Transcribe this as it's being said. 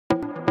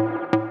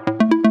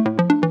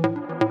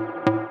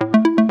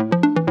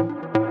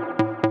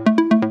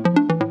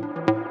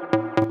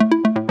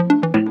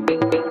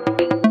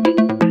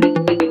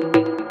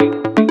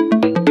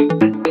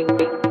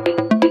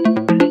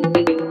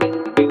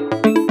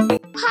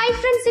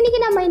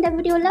இன்னைக்கு நம்ம இந்த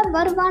வீடியோல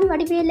வருவான்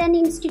வடிவேலன்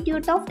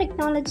இன்ஸ்டிடியூட் ஆஃப்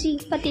டெக்னாலஜி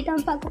பத்தி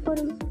தான் பார்க்க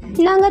போறோம்.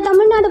 நாங்க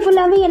தமிழ்நாடு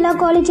ஃபுல்லாவே எல்லா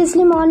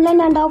காலேஜஸ்லயும்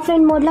ஆன்லைன் அண்ட்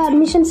ஆஃப்லைன் மோட்ல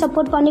அட்மிஷன்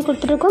சப்போர்ட் பண்ணி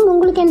கொடுத்துருக்கோம்.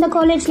 உங்களுக்கு எந்த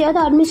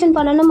காலேஜ்லயாவது அட்மிஷன்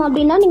பண்ணணும்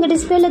அப்படின்னா நீங்க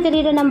டிஸ்பிளேல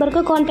தெரியுற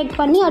நம்பருக்கு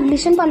கான்டாக்ட் பண்ணி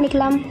அட்மிஷன்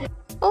பண்ணிக்கலாம்.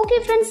 ஓகே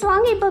ஃப்ரெண்ட்ஸ்,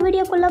 வாங்க இப்போ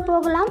வீடியோக்குள்ளே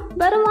போகலாம்.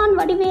 வருவான்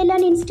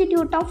வடிவேலன்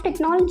இன்ஸ்டிடியூட் ஆஃப்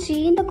டெக்னாலஜி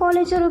இந்த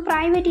காலேஜ் ஒரு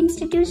பிரைவேட்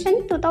இன்ஸ்டிடியூஷன்.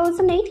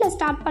 2008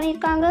 ஸ்டார்ட்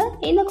பண்ணியிருக்காங்க.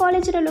 இந்த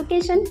காலேஜோட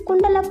லொக்கேஷன்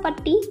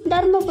குண்டலப்பட்டி,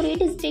 தர்மபுரி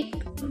டிஸ்ட்ரிக்ட்.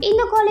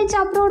 இந்த college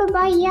approved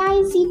by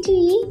AICTE,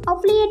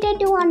 affiliated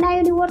to Anna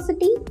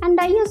University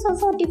and ISO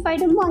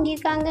certified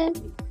வாங்கியிருக்காங்க.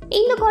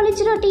 இந்த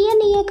காலேஜோட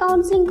TNEA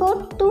கவுன்சிலிங்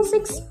கோட்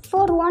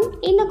 2641.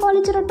 இந்த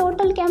காலேஜோட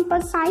டோட்டல்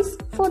கேம்பஸ் சைஸ்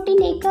 14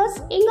 acres.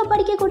 இங்க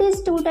படிக்கக்கூடிய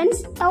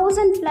ஸ்டூடெண்ட்ஸ்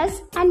 1000+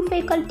 அண்ட்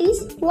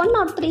ஃபேக்கல்டிஸ்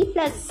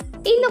 103+.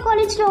 இந்த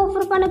காலேஜ்ல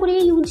ஆஃபர் பண்ணக்கூடிய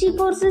UG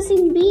கோர்சஸ்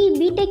இன்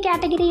BTech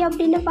கேட்டகரி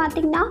அப்படின்னு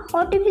பார்த்தீங்கன்னா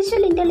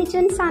artificial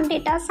intelligence and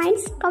data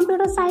science,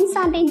 computer science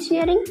and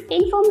engineering,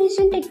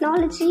 information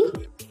technology,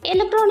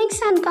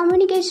 electronics and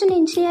communication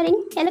engineering,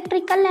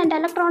 electrical and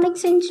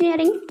electronics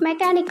engineering,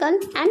 mechanical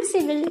and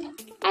civil.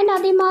 And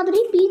அதே மாதிரி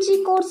PG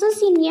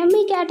courses இன்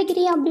ME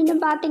category அப்படின்னு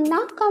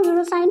பார்த்தீங்கன்னா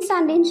computer science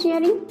and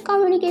engineering,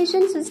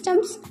 communication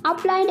systems,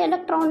 applied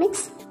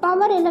electronics,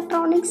 power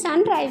electronics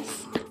and drives.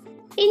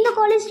 இந்த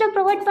காலேஜில்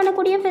provide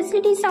பண்ணக்கூடிய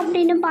facilities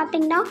அப்படின்னு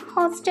பார்த்தீங்கன்னா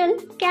hostel,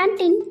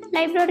 canteen,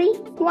 library,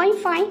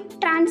 wifi,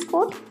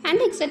 transport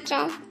and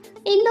etcetera.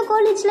 இந்த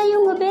காலேஜில்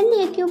இவங்க well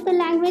equipped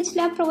language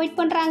lab provide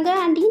பண்ணுறாங்க.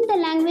 அண்ட் இந்த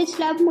லாங்குவேஜ்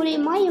லேப்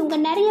மூலயமா இவங்க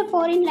நிறைய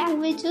ஃபாரின்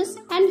லாங்குவேஜஸ்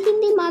அண்ட்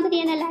ஹிந்தி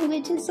மாதிரியான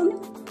லாங்குவேஜஸும்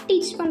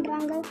டீச்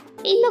பண்ணுறாங்க.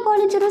 இந்த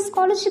காலேஜோட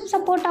ஸ்காலர்ஷிப்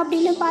சப்போர்ட்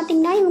அப்படின்னு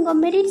பார்த்தீங்கன்னா இவங்க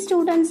merit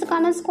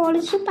ஸ்டூடெண்ட்ஸுக்கான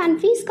scholarship and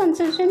fees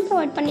concession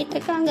provide பண்ணிட்டு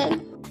இருக்காங்க.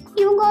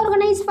 இவங்க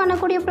ஆர்கனைஸ்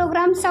பண்ணக்கூடிய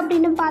ப்ரோக்ராம்ஸ்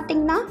அப்படின்னு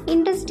பார்த்தீங்கன்னா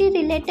industry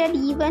related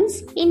events,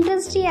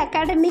 industry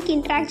academic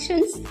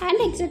interactions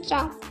and etcetera.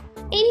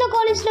 இந்த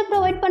காலேஜில்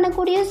ப்ரொவைட்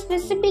பண்ணக்கூடிய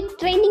ஸ்பெசிஃபிக்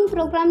ட்ரைனிங்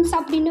ப்ரோக்ராம்ஸ்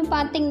அப்படின்னு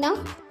பார்த்தீங்கன்னா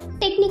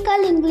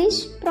technical English,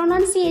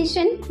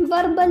 pronunciation,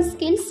 verbal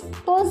skills,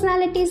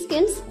 personality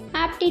skills,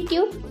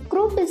 aptitude,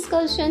 group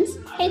discussions,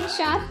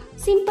 HR,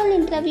 simple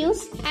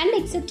interviews and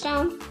etcetera.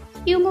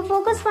 இவங்க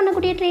ஃபோக்கஸ்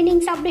பண்ணக்கூடிய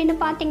ட்ரைனிங்ஸ் அப்படின்னு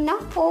பார்த்தீங்கன்னா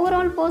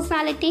overall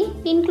personality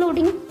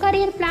including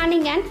career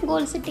planning and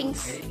goal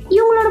settings.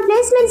 இவங்களோட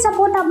பிளேஸ்மெண்ட்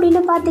சப்போர்ட்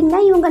அப்படின்னு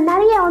பார்த்தீங்கன்னா இவங்க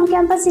நிறைய ஆன்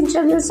கேம்பஸ்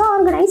இன்டர்வியூஸும்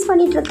ஆர்கனைஸ்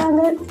பண்ணிட்டு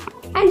இருக்காங்க.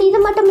 அண்ட் இது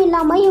மட்டும்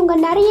இல்லாமல் இவங்க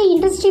நிறைய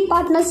இண்டஸ்ட்ரி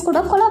பார்ட்னர்ஸ் கூட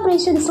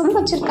கொலாபரேஷன்ஸும்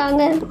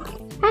வச்சுருக்காங்க.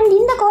 அண்ட்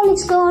இந்த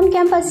காலேஜ்க்கு ஆன்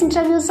கேம்பஸ்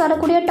இன்டர்வியூஸ்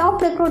வரக்கூடிய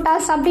டாப்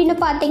ரெக்ரூட்டர்ஸ் அப்படின்னு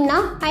பார்த்தீங்கன்னா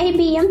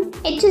IBM,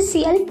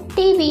 HCL,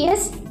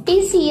 TVS,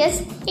 TCS,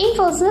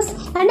 Infosys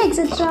and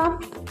etcetera.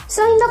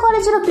 So இந்த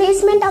காலேஜோட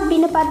பிளேஸ்மெண்ட்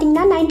அப்படின்னு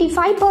பார்த்தீங்கன்னா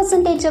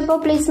 95% அப்போ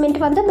பிளேஸ்மெண்ட்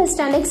வந்து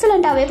பெஸ்ட் அண்ட்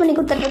எக்ஸலண்ட்டாகவே பண்ணி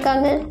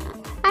கொடுத்துட்ருக்காங்க.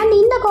 அண்ட்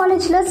இந்த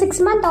காலேஜில்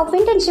 6 months ஆஃப்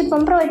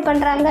இன்டர்ன்ஷிப்பும் ப்ரொவைட்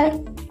பண்ணுறாங்க.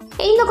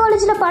 இந்த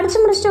காலேஜில் படித்து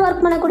முடிச்சுட்டு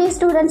ஒர்க் பண்ணக்கூடிய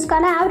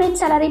ஸ்டூடெண்ட்ஸ்க்கான ஆவரேஜ்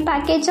சேலரி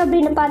பேக்கேஜ்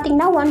அப்படின்னு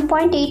பார்த்தீங்கன்னா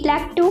 1.8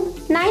 lakh to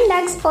 9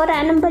 lakhs per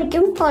annum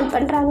வரைக்கும் earn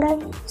பண்ணுறாங்க.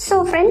 ஸோ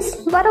ஃப்ரெண்ட்ஸ்,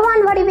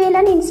 வருவான்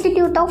Vadivelan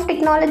institute of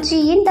technology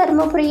in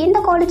Dharmapuri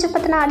இந்த காலேஜை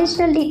பற்றின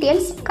additional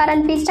details,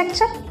 current fees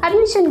structure,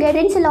 admission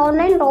guidance இல்லை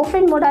ஆன்லைன் ஒரு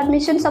ஆஃப்லைன் மோட்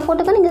அட்மிஷன்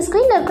சப்போர்ட்டுக்கு நீங்கள்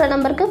ஸ்க்ரீனில் இருக்கிற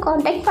நம்பருக்கு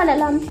கான்டாக்ட்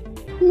பண்ணலாம்.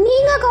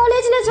 நீங்கள்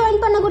காலேஜில்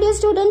ஜாயின் பண்ணக்கூடிய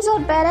ஸ்டூடெண்ட்ஸ்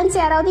ஒரு பேரண்ட்ஸ்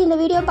யாராவது இந்த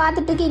வீடியோ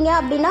பார்த்துட்டு இருக்கீங்க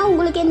அப்படின்னா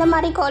உங்களுக்கு எந்த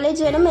மாதிரி காலேஜ்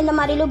வேணும், எந்த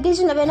மாதிரி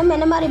லொக்கேஷனில் வேணும்,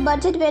 என்ன மாதிரி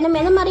பட்ஜெட் வேணும்,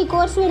 என்ன மாதிரி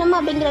கோர்ஸ் வேணும்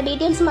அப்படிங்கிற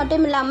டீட்டெயில்ஸ்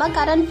மட்டும் இல்லாமல்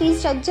கரண்ட் ஃபீஸ்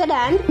ஸ்ட்ரக்சர்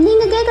அண்ட்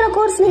நீங்கள் கேட்குற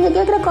கோர்ஸ் நீங்கள்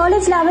கேட்குற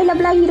காலேஜில்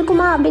அவைலபிளாக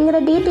இருக்குமா அப்படிங்கிற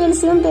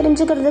டீட்டெயில்ஸையும்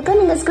தெரிஞ்சுக்கிறதுக்கு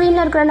நீங்கள்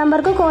ஸ்க்ரீனில் இருக்கிற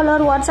நம்பருக்கு கால்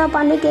ஒரு வாட்ஸ்அப்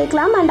பண்ணி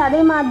கேட்கலாம். அண்ட்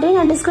அதே மாதிரி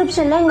நான்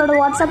டிஸ்கிரிப்ஷனில் எங்களோட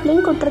வாட்ஸ்அப்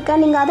லிங்க்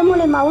கொடுத்துருக்கேன். நீங்கள் அது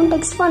மூலமாகவும்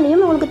டெக்ஸ்ட்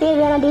பண்ணியும் உங்களுக்கு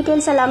தேவையான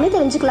டீட்டெயில்ஸ் எல்லாமே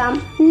தெரிஞ்சுக்கலாம்.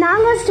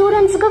 நாங்கள்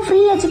ஸ்டூடெண்ட்ஸுக்கு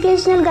free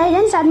educational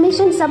guidance,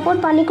 admission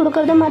support பண்ணி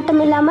கொடுக்குறது மட்டும்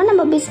இல்லாம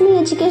நம்ம பிஸ்மி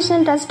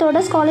எஜுகேஷன் ட்ரஸ்டோட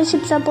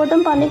ஸ்காலர்ஷிப்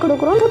சப்போர்ட்டும் பண்ணி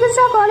கொடுக்குறோம்.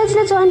 புதுசா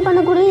காலேஜ்ல ஜாயின்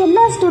பண்ணக்கூடிய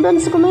எல்லா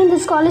ஸ்டூடெண்ட்ஸுக்குமே இந்த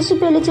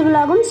ஸ்காலர்ஷிப் எலிஜிபிள்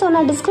ஆகும். ஸோ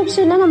நான்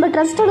டிஸ்கிரிப்ஷன்ல நம்ம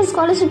ட்ரஸ்டோட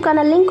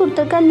ஸ்காலர்ஷிப்கான லிங்க்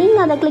கொடுத்துருக்கேன். நீங்க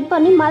அதை கிளிக்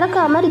பண்ணி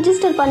மறக்காம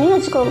ரிஜிஸ்டர் பண்ணி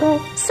வச்சுக்கோங்க.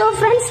 ஸோ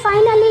ஃப்ரெண்ட்ஸ்,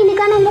 ஃபைனலி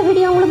இன்னைக்கான இந்த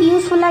வீடியோ உங்களுக்கு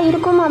யூஸ்ஃபுல்லா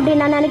இருக்கும்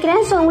அப்படின்னு நான்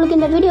நினைக்கிறேன். ஸோ உங்களுக்கு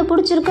இந்த வீடியோ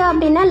பிடிச்சிருக்கு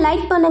அப்படின்னா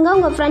லைக் பண்ணுங்க,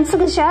 உங்க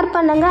ஃப்ரெண்ட்ஸுக்கு ஷேர்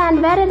பண்ணுங்க.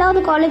 அண்ட் வேற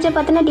ஏதாவது காலேஜை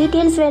பத்தின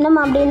டீட்டெயில்ஸ்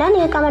வேணும் அப்படின்னா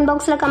நீங்க கமெண்ட்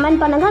பாக்ஸ்ல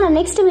கமெண்ட் பண்ணுங்க. நான்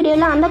நெக்ஸ்ட்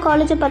வீடியோல அந்த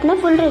காலேஜை பத்தின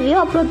ஃபுல் ரிவ்யூ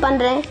அப்லோட்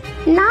பண்றேன்.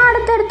 நான்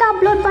அடுத்தடுத்து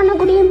அப்லோட்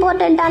பண்ணக்கூடிய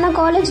இம்பார்ட்டண்ட்டான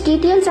காலேஜ்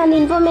டீட்டெயில்ஸ் அண்ட்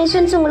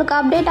இன்ஃபர்மேஷன்ஸ் உங்களுக்கு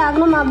அப்டேட்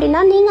ஆகணும்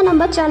அப்படின்னா நீங்கள்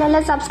நம்ம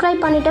சேனலை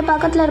சப்ஸ்கிரைப் பண்ணிட்டு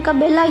பக்கத்தில் இருக்க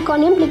பெல்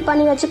ஐக்கானையும் கிளிக்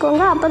பண்ணி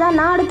வச்சுக்கோங்க. அப்போ தான்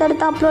நான்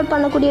அடுத்தடுத்து அப்லோட்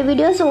பண்ணக்கூடிய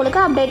வீடியோஸ்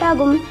உங்களுக்கு அப்டேட்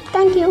ஆகும்.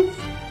 தேங்க்யூ.